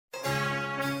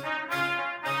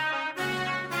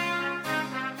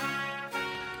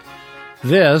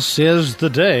This is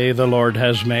the day the Lord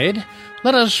has made.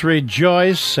 Let us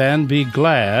rejoice and be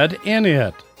glad in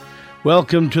it.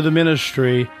 Welcome to the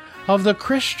ministry of the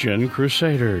Christian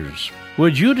Crusaders.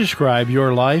 Would you describe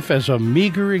your life as a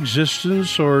meager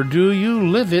existence, or do you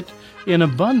live it in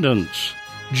abundance?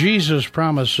 Jesus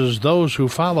promises those who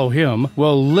follow him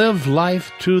will live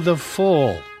life to the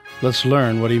full. Let's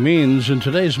learn what he means in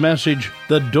today's message,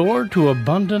 The Door to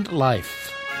Abundant Life.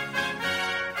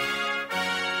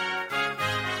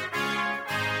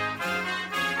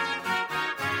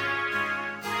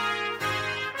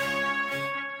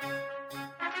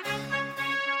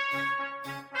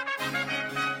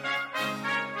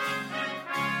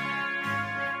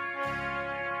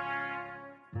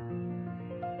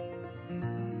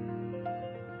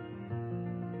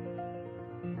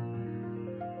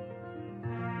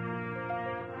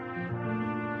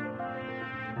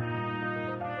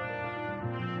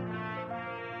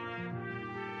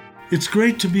 It's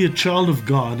great to be a child of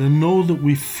God and know that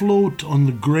we float on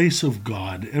the grace of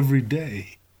God every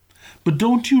day. But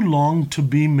don't you long to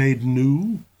be made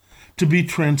new, to be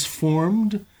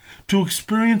transformed, to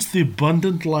experience the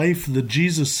abundant life that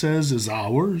Jesus says is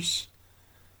ours?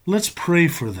 Let's pray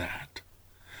for that.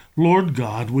 Lord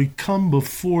God, we come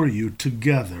before you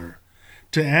together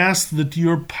to ask that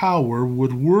your power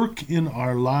would work in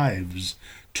our lives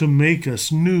to make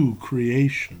us new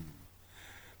creation.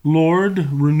 Lord,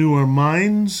 renew our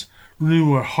minds,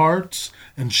 renew our hearts,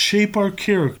 and shape our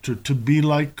character to be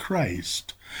like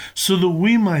Christ, so that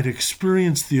we might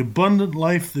experience the abundant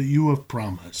life that you have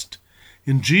promised.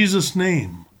 In Jesus'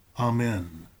 name,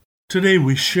 amen. Today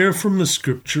we share from the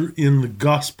scripture in the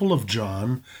Gospel of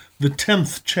John, the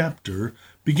 10th chapter,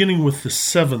 beginning with the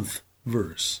 7th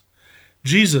verse.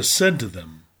 Jesus said to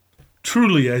them,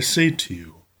 "Truly I say to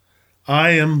you,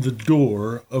 I am the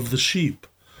door of the sheep.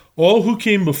 All who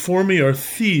came before me are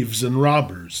thieves and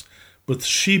robbers, but the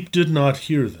sheep did not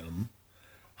hear them.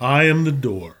 I am the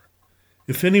door.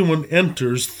 If anyone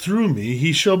enters through me,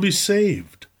 he shall be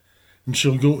saved, and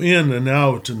shall go in and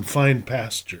out and find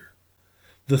pasture.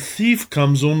 The thief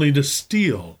comes only to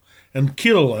steal and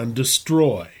kill and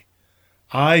destroy.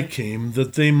 I came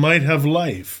that they might have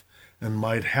life and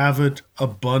might have it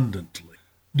abundantly."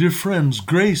 Dear friends,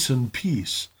 grace and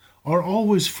peace are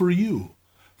always for you,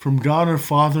 from God our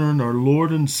Father and our Lord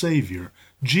and Savior,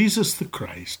 Jesus the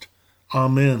Christ.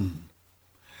 Amen.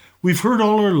 We've heard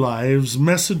all our lives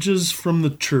messages from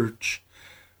the church,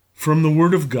 from the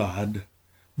Word of God.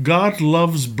 God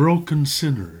loves broken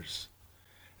sinners,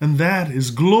 and that is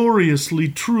gloriously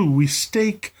true. We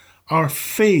stake our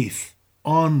faith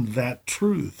on that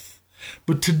truth.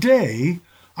 But today,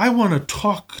 I want to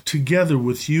talk together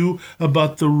with you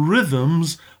about the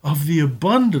rhythms of the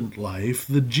abundant life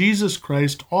that Jesus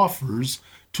Christ offers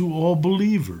to all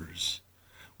believers.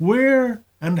 Where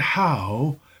and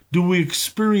how do we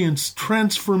experience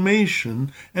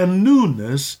transformation and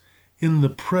newness in the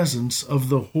presence of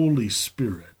the Holy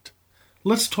Spirit?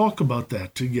 Let's talk about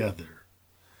that together.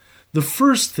 The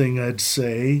first thing I'd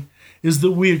say is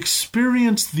that we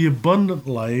experience the abundant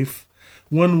life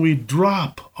when we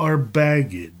drop our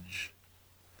baggage.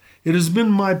 It has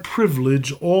been my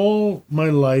privilege all my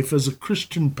life as a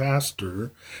Christian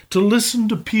pastor to listen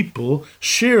to people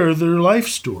share their life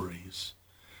stories.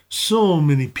 So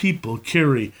many people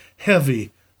carry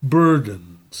heavy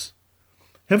burdens.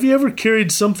 Have you ever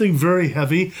carried something very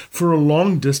heavy for a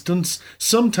long distance?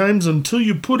 Sometimes until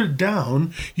you put it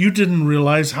down, you didn't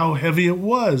realize how heavy it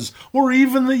was, or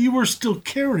even that you were still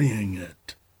carrying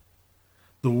it.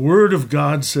 The Word of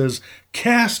God says,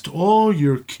 "Cast all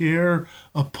your care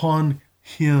upon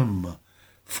him,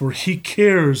 for he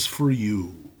cares for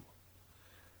you."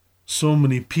 So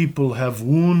many people have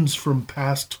wounds from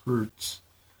past hurts,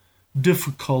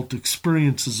 difficult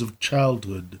experiences of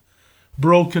childhood,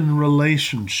 broken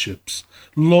relationships,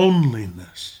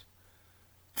 loneliness,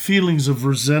 feelings of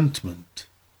resentment,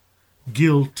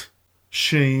 guilt,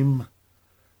 shame,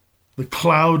 the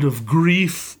cloud of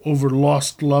grief over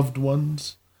lost loved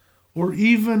ones, or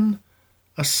even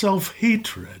a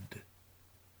self-hatred.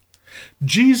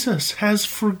 Jesus has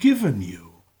forgiven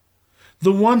you.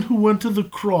 The one who went to the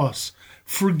cross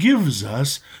forgives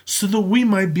us so that we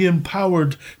might be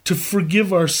empowered to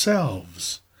forgive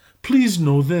ourselves. Please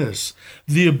know this: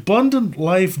 the abundant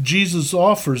life Jesus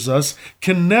offers us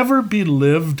can never be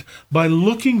lived by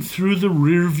looking through the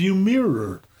rearview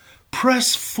mirror.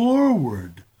 Press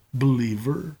forward,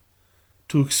 believer,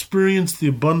 to experience the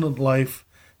abundant life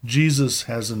Jesus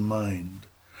has in mind.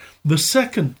 The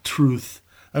second truth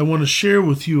I want to share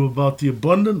with you about the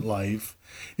abundant life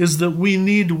is that we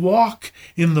need walk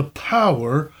in the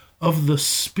power of the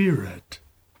Spirit.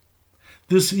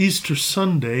 This Easter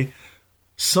Sunday,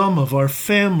 some of our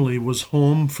family was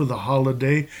home for the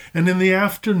holiday, and in the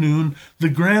afternoon the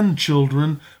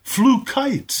grandchildren flew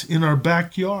kites in our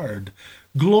backyard,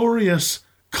 glorious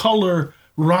color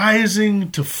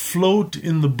rising to float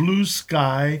in the blue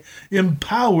sky,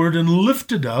 empowered and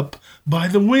lifted up by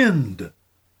the wind.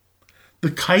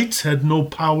 The kites had no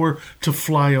power to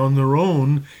fly on their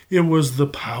own. It was the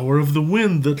power of the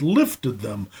wind that lifted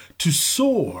them to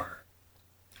soar.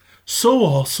 So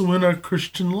also in our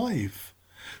Christian life.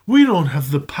 We don't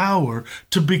have the power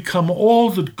to become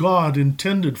all that God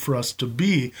intended for us to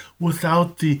be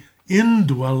without the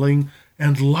indwelling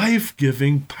and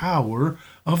life-giving power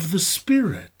of the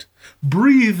Spirit.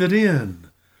 Breathe it in.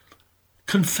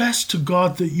 Confess to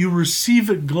God that you receive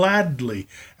it gladly.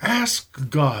 Ask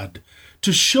God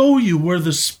to show you where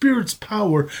the Spirit's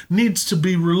power needs to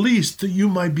be released, that you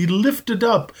might be lifted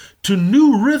up to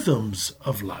new rhythms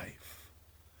of life.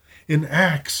 In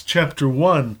Acts chapter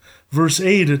 1, verse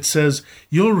 8, it says,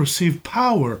 "You'll receive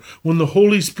power when the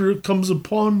Holy Spirit comes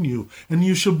upon you, and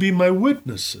you shall be my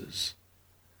witnesses."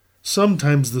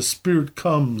 Sometimes the Spirit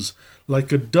comes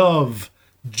like a dove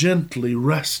gently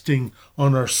resting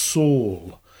on our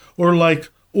soul, or like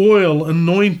oil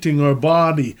anointing our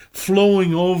body,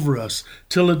 flowing over us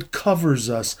till it covers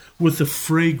us with the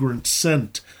fragrant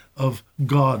scent of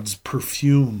God's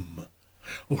perfume.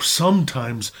 Or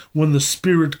sometimes when the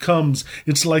Spirit comes,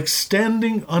 it's like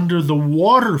standing under the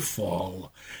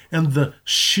waterfall, and the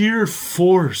sheer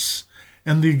force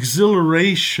and the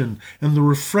exhilaration and the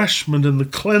refreshment and the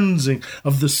cleansing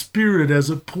of the Spirit as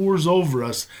it pours over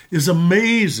us is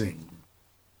amazing.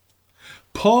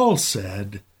 Paul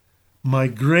said, "My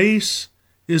grace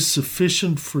is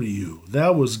sufficient for you."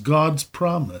 That was God's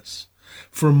promise.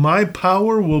 "For my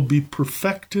power will be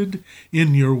perfected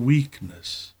in your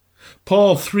weakness."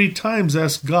 Paul 3 times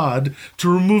asked God to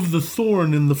remove the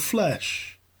thorn in the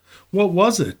flesh. What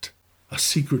was it? A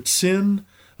secret sin?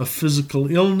 A physical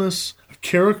illness? A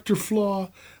character flaw?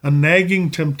 A nagging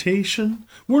temptation?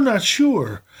 We're not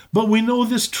sure, but we know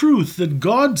this truth that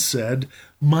God said,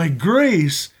 "My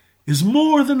grace is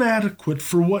more than adequate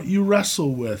for what you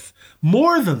wrestle with."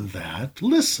 More than that,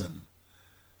 listen,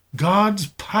 God's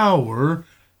power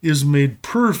is made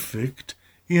perfect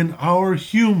in our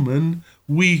human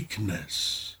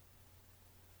weakness.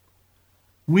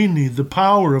 We need the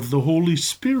power of the Holy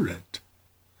Spirit.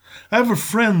 I have a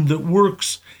friend that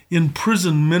works in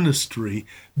prison ministry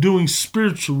doing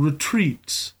spiritual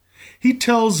retreats. He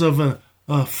tells of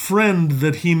a friend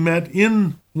that he met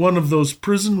in one of those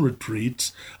prison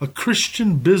retreats, a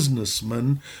Christian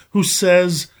businessman who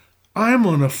says, "I'm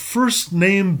on a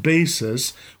first-name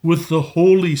basis with the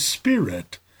Holy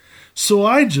Spirit, so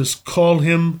I just call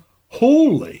him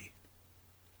Holy."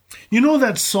 You know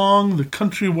that song, the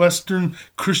country western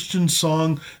Christian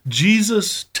song,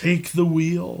 "Jesus, Take the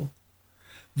Wheel"?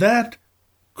 That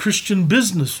Christian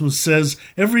businessman says,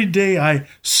 every day I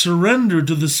surrender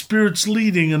to the Spirit's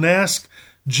leading and ask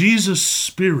Jesus'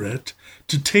 Spirit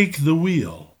to take the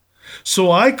wheel. So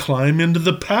I climb into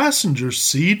the passenger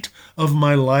seat of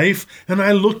my life and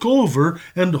I look over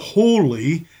and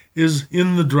Holy is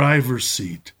in the driver's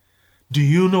seat. Do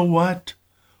you know what?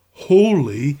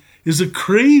 Holy is a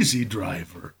crazy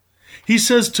driver. He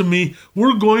says to me,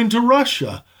 "We're going to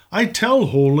Russia." I tell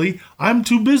Holy, "I'm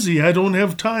too busy, I don't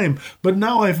have time, but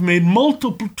now I've made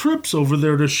multiple trips over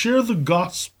there to share the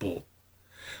gospel."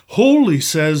 Holy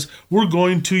says, "We're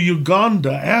going to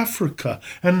Uganda, Africa,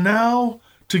 and now,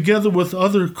 together with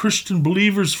other Christian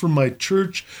believers from my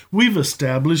church, we've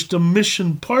established a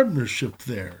mission partnership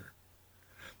there."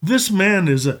 This man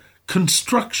is a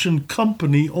construction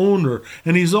company owner,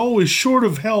 and he's always short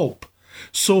of help.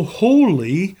 So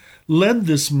Holy led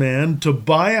this man to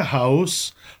buy a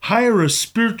house, hire a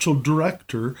spiritual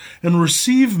director, and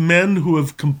receive men who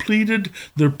have completed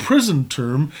their prison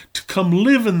term to come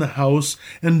live in the house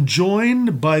and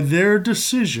join by their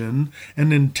decision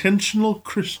an intentional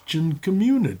Christian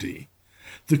community.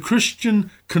 The Christian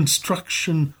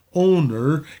construction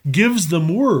owner gives them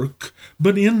work,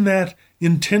 but in that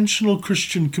intentional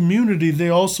Christian community, they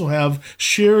also have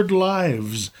shared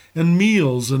lives and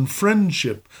meals and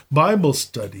friendship, Bible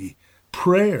study,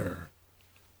 prayer.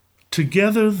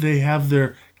 Together they have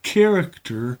their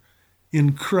character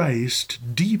in Christ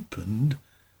deepened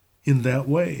in that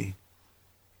way.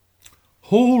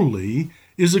 Holy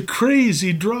is a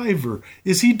crazy driver.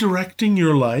 Is he directing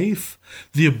your life?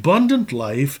 The abundant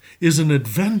life is an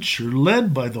adventure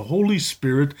led by the Holy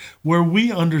Spirit where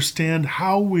we understand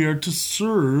how we are to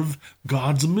serve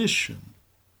God's mission.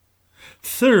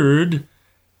 Third,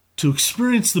 to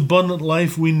experience the abundant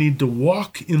life, we need to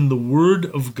walk in the Word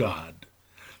of God.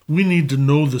 We need to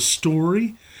know the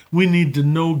story. We need to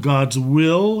know God's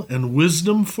will and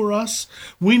wisdom for us.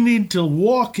 We need to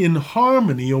walk in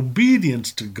harmony,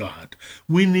 obedience to God.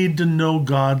 We need to know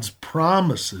God's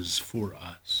promises for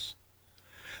us.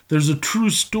 There's a true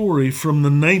story from the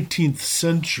 19th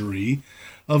century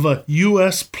of a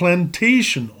U.S.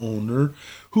 plantation owner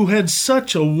who had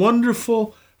such a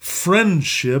wonderful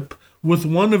friendship with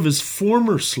one of his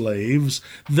former slaves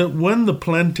that when the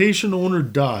plantation owner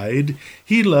died,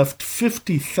 he left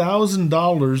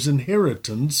 $50,000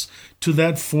 inheritance to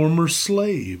that former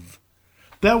slave.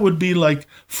 That would be like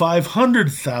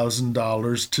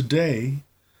 $500,000 today.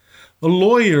 A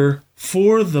lawyer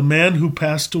for the man who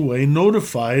passed away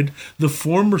notified the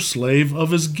former slave of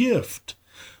his gift.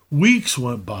 Weeks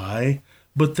went by,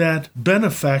 but that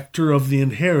benefactor of the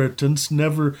inheritance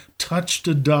never touched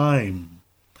a dime.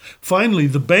 Finally,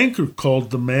 the banker called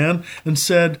the man and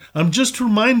said, "I'm just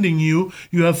reminding you,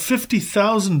 you have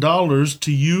 $50,000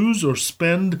 to use or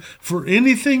spend for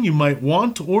anything you might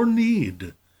want or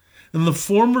need." And the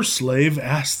former slave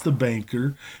asked the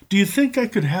banker, "Do you think I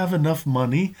could have enough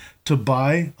money to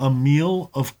buy a meal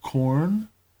of corn?"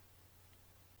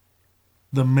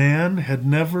 The man had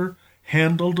never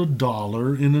handled a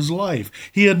dollar in his life.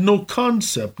 He had no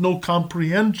concept, no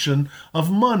comprehension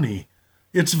of money,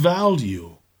 its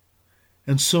value.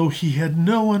 And so he had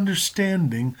no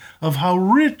understanding of how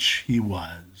rich he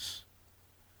was.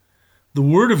 The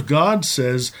Word of God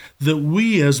says that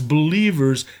we as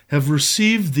believers have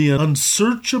received the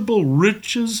unsearchable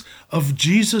riches of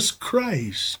Jesus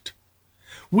Christ.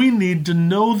 We need to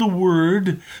know the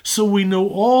Word so we know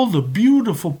all the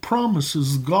beautiful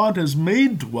promises God has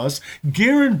made to us,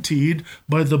 guaranteed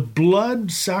by the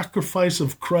blood sacrifice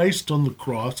of Christ on the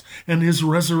cross and his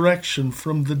resurrection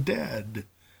from the dead.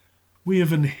 We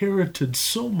have inherited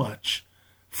so much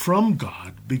from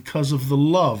God because of the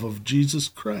love of Jesus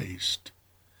Christ.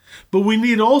 But we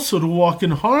need also to walk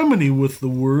in harmony with the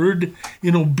Word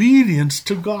in obedience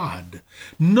to God.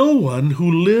 No one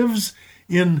who lives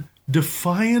in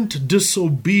defiant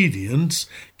disobedience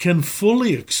can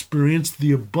fully experience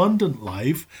the abundant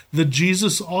life that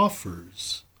Jesus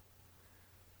offers.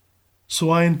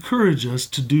 So I encourage us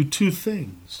to do two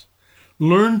things.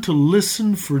 Learn to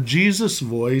listen for Jesus'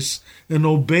 voice and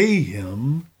obey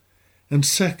him. And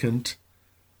second,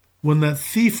 when that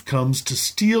thief comes to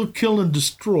steal, kill, and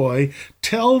destroy,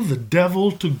 tell the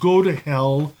devil to go to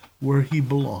hell where he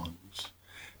belongs.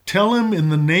 Tell him in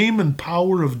the name and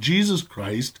power of Jesus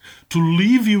Christ to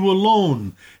leave you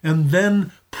alone, and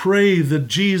then pray that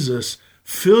Jesus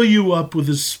fill you up with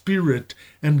his Spirit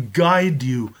and guide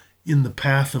you in the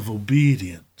path of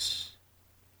obedience.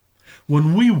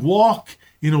 When we walk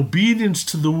in obedience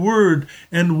to the Word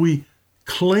and we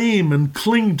claim and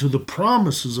cling to the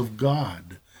promises of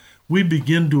God, we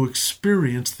begin to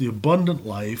experience the abundant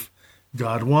life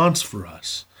God wants for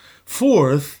us.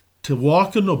 Fourth, to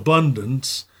walk in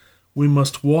abundance, we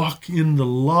must walk in the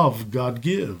love God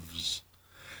gives.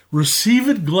 Receive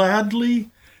it gladly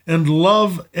and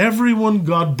love everyone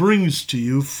God brings to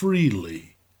you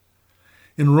freely.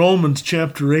 In Romans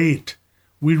chapter 8,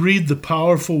 we read the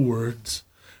powerful words,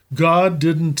 "God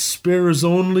didn't spare his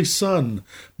only Son,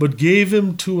 but gave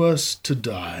him to us to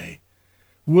die.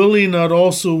 Will he not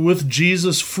also with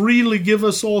Jesus freely give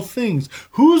us all things?"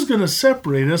 Who's going to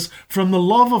separate us from the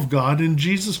love of God in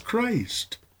Jesus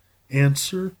Christ?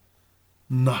 Answer,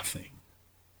 nothing.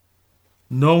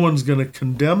 No one's going to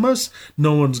condemn us.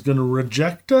 No one's going to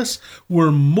reject us.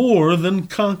 We're more than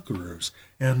conquerors,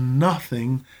 and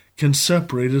nothing can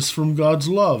separate us from God's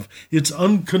love. It's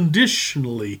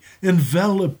unconditionally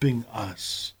enveloping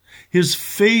us. His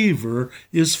favor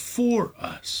is for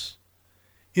us.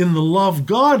 In the love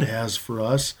God has for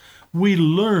us, we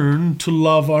learn to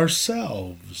love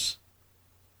ourselves.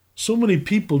 So many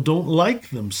people don't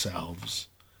like themselves.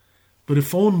 But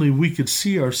if only we could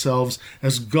see ourselves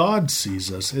as God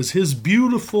sees us, as his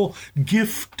beautiful,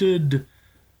 gifted,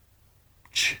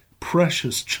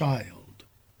 precious child.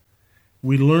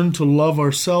 We learn to love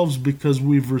ourselves because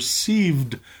we've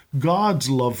received God's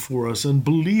love for us and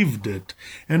believed it.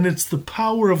 And it's the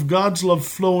power of God's love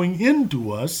flowing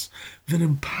into us that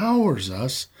empowers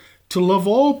us to love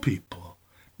all people,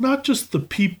 not just the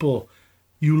people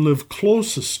you live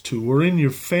closest to or in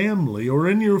your family or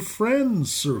in your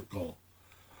friends' circle,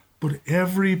 but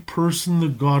every person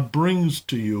that God brings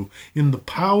to you in the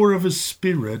power of his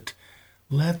Spirit.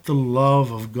 Let the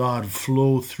love of God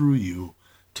flow through you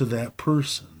to that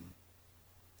person.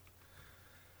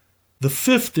 The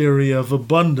fifth area of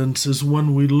abundance is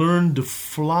when we learn to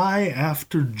fly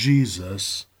after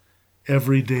Jesus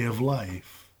every day of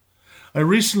life. I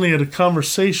recently had a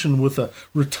conversation with a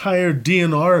retired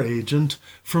DNR agent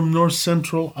from north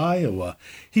central Iowa.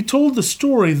 He told the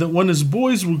story that when his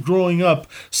boys were growing up,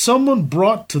 someone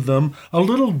brought to them a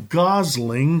little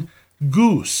gosling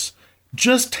goose,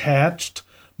 just hatched,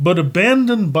 but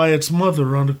abandoned by its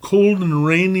mother on a cold and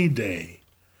rainy day.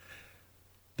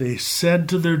 They said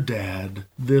to their dad,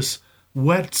 this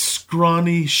wet,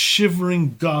 scrawny,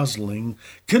 shivering gosling,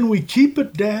 "Can we keep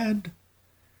it, Dad?"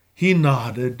 He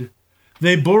nodded.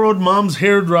 They borrowed Mom's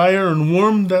hairdryer and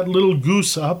warmed that little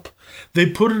goose up. They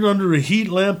put it under a heat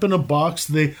lamp in a box.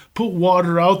 They put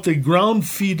water out. They ground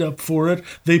feed up for it.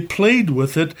 They played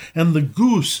with it, and the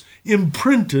goose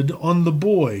imprinted on the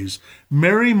boys.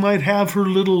 Mary might have her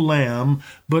little lamb,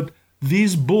 but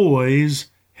these boys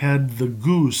had the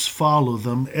goose follow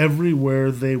them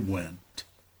everywhere they went.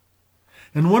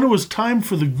 And when it was time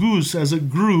for the goose, as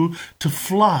it grew, to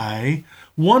fly,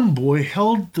 one boy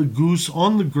held the goose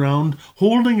on the ground,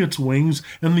 holding its wings,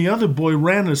 and the other boy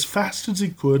ran as fast as he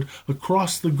could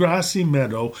across the grassy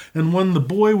meadow, and when the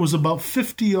boy was about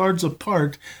 50 yards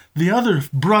apart, the other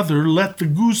brother let the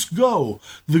goose go.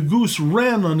 The goose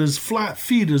ran on his flat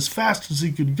feet as fast as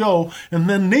he could go, and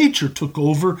then nature took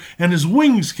over, and his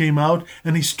wings came out,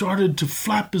 and he started to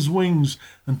flap his wings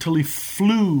until he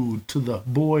flew to the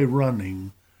boy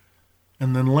running,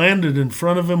 and then landed in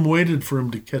front of him, waited for him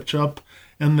to catch up,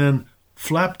 and then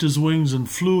flapped his wings and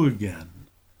flew again.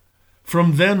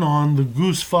 From then on, the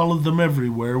goose followed them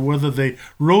everywhere, whether they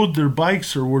rode their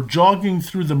bikes or were jogging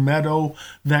through the meadow.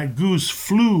 That goose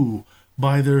flew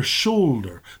by their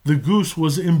shoulder. The goose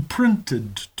was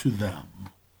imprinted to them.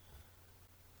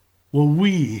 Well,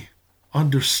 we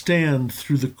understand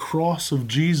through the cross of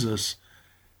Jesus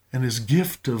and his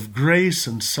gift of grace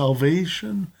and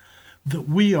salvation that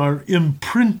we are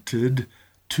imprinted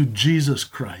to Jesus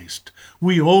Christ.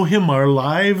 We owe him our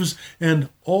lives, and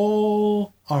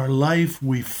all our life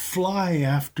we fly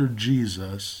after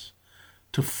Jesus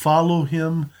to follow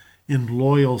him in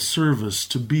loyal service,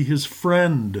 to be his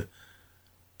friend,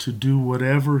 to do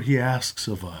whatever he asks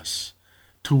of us,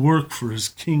 to work for his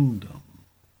kingdom.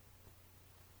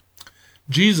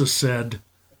 Jesus said,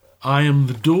 "I am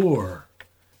the door.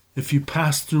 If you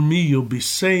pass through me, you'll be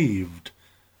saved.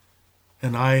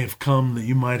 And I have come that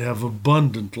you might have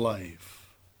abundant life."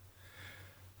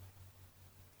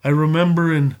 I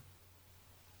remember in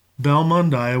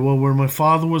Belmont, Iowa, where my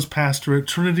father was pastor at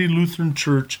Trinity Lutheran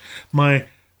Church, my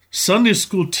Sunday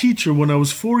school teacher when I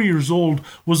was 4 years old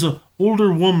was an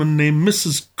older woman named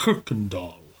Mrs.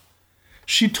 Kirkendall.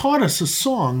 She taught us a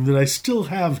song that I still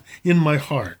have in my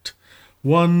heart.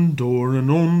 "One door and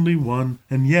only one,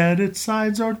 and yet its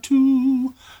sides are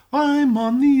two. I'm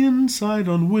on the inside,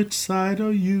 on which side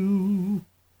are you?"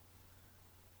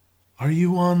 Are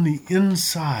you on the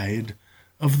inside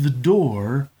of the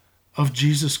door of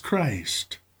Jesus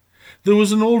Christ? There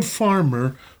was an old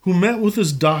farmer who met with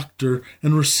his doctor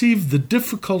and received the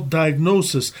difficult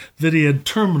diagnosis that he had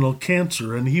terminal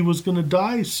cancer and he was going to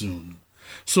die soon.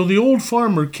 So the old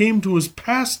farmer came to his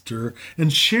pastor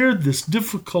and shared this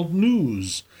difficult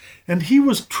news. And he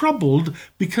was troubled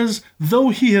because though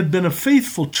he had been a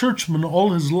faithful churchman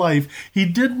all his life, he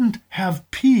didn't have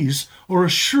peace or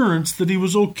assurance that he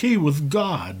was okay with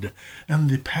God. And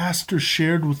the pastor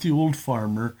shared with the old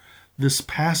farmer this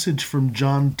passage from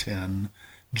John 10.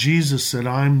 Jesus said,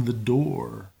 "I'm the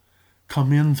door.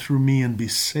 Come in through me and be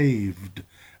saved.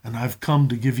 And I've come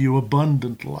to give you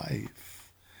abundant life."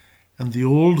 And the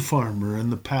old farmer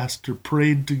and the pastor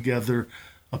prayed together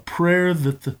a prayer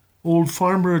that the old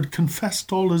farmer had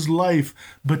confessed all his life,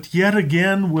 but yet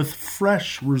again with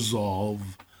fresh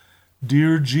resolve.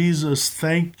 "Dear Jesus,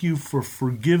 thank you for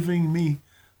forgiving me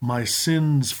my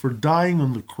sins, for dying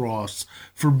on the cross,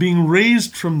 for being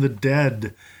raised from the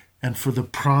dead, and for the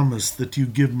promise that you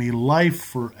give me life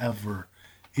forever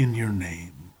in your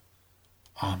name.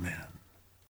 Amen."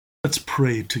 Let's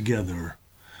pray together.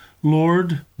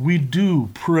 Lord, we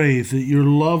do pray that your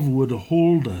love would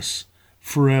hold us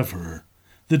forever,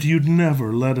 that you'd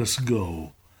never let us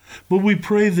go. But we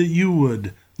pray that you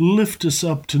would lift us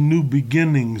up to new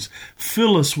beginnings,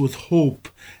 fill us with hope,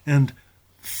 and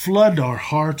flood our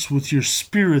hearts with your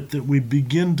Spirit that we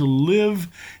begin to live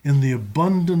in the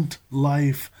abundant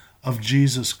life of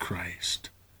Jesus Christ.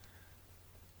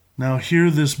 Now hear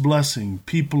this blessing,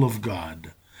 people of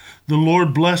God. The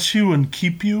Lord bless you and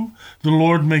keep you. The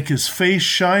Lord make his face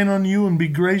shine on you and be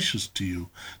gracious to you.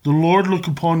 The Lord look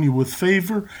upon you with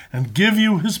favor and give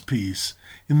you his peace.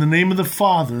 In the name of the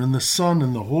Father, and the Son,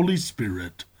 and the Holy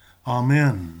Spirit.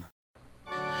 Amen.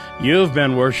 You've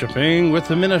been worshiping with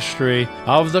the ministry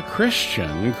of the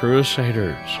Christian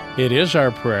Crusaders. It is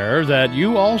our prayer that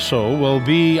you also will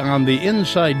be on the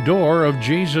inside door of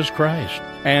Jesus Christ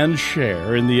and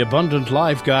share in the abundant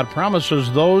life God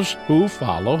promises those who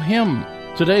follow Him.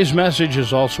 Today's message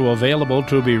is also available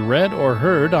to be read or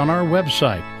heard on our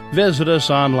website. Visit us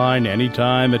online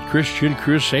anytime at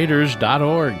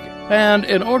ChristianCrusaders.org. And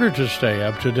in order to stay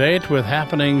up to date with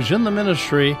happenings in the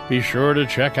ministry, be sure to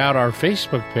check out our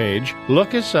Facebook page.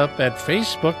 Look us up at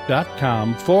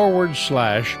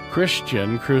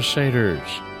facebook.com/Christian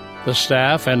Crusaders. The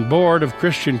staff and board of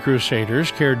Christian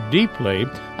Crusaders care deeply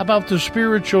about the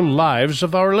spiritual lives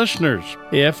of our listeners.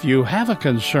 If you have a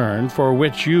concern for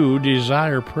which you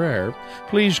desire prayer,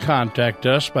 please contact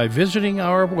us by visiting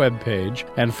our webpage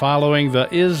and following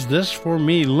the Is This For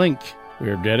Me link. We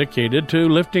are dedicated to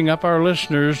lifting up our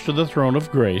listeners to the throne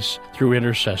of grace through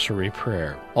intercessory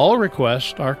prayer. All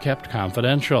requests are kept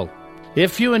confidential.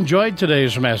 If you enjoyed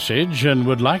today's message and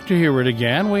would like to hear it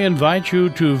again, we invite you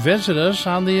to visit us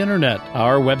on the internet.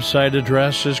 Our website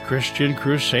address is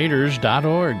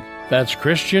ChristianCrusaders.org. That's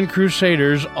Christian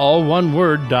Crusaders, all one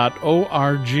word,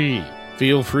 .org.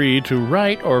 Feel free to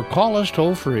write or call us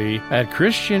toll-free at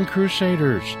Christian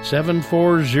Crusaders,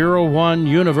 7401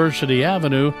 University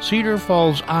Avenue, Cedar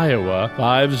Falls, Iowa,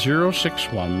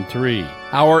 50613.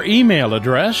 Our email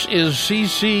address is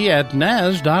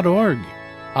cc@naz.org.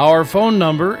 Our phone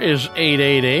number is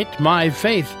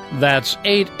 888-MY-FAITH. That's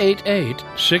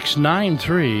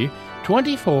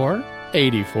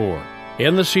 888-693-2484.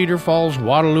 In the Cedar Falls,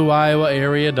 Waterloo, Iowa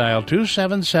area, dial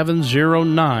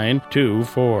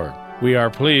 277-0924. We are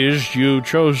pleased you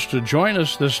chose to join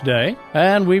us this day,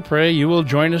 and we pray you will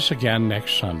join us again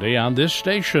next Sunday on this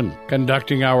station.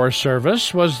 Conducting our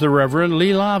service was the Reverend Lee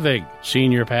Laaveg,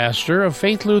 Senior Pastor of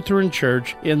Faith Lutheran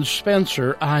Church in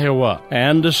Spencer, Iowa,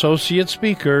 and Associate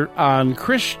Speaker on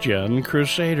Christian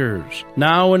Crusaders,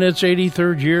 now in its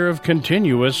 83rd year of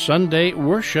continuous Sunday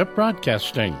worship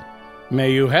broadcasting.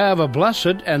 May you have a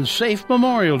blessed and safe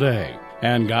Memorial Day,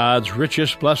 and God's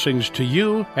richest blessings to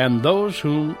you and those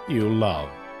whom you love.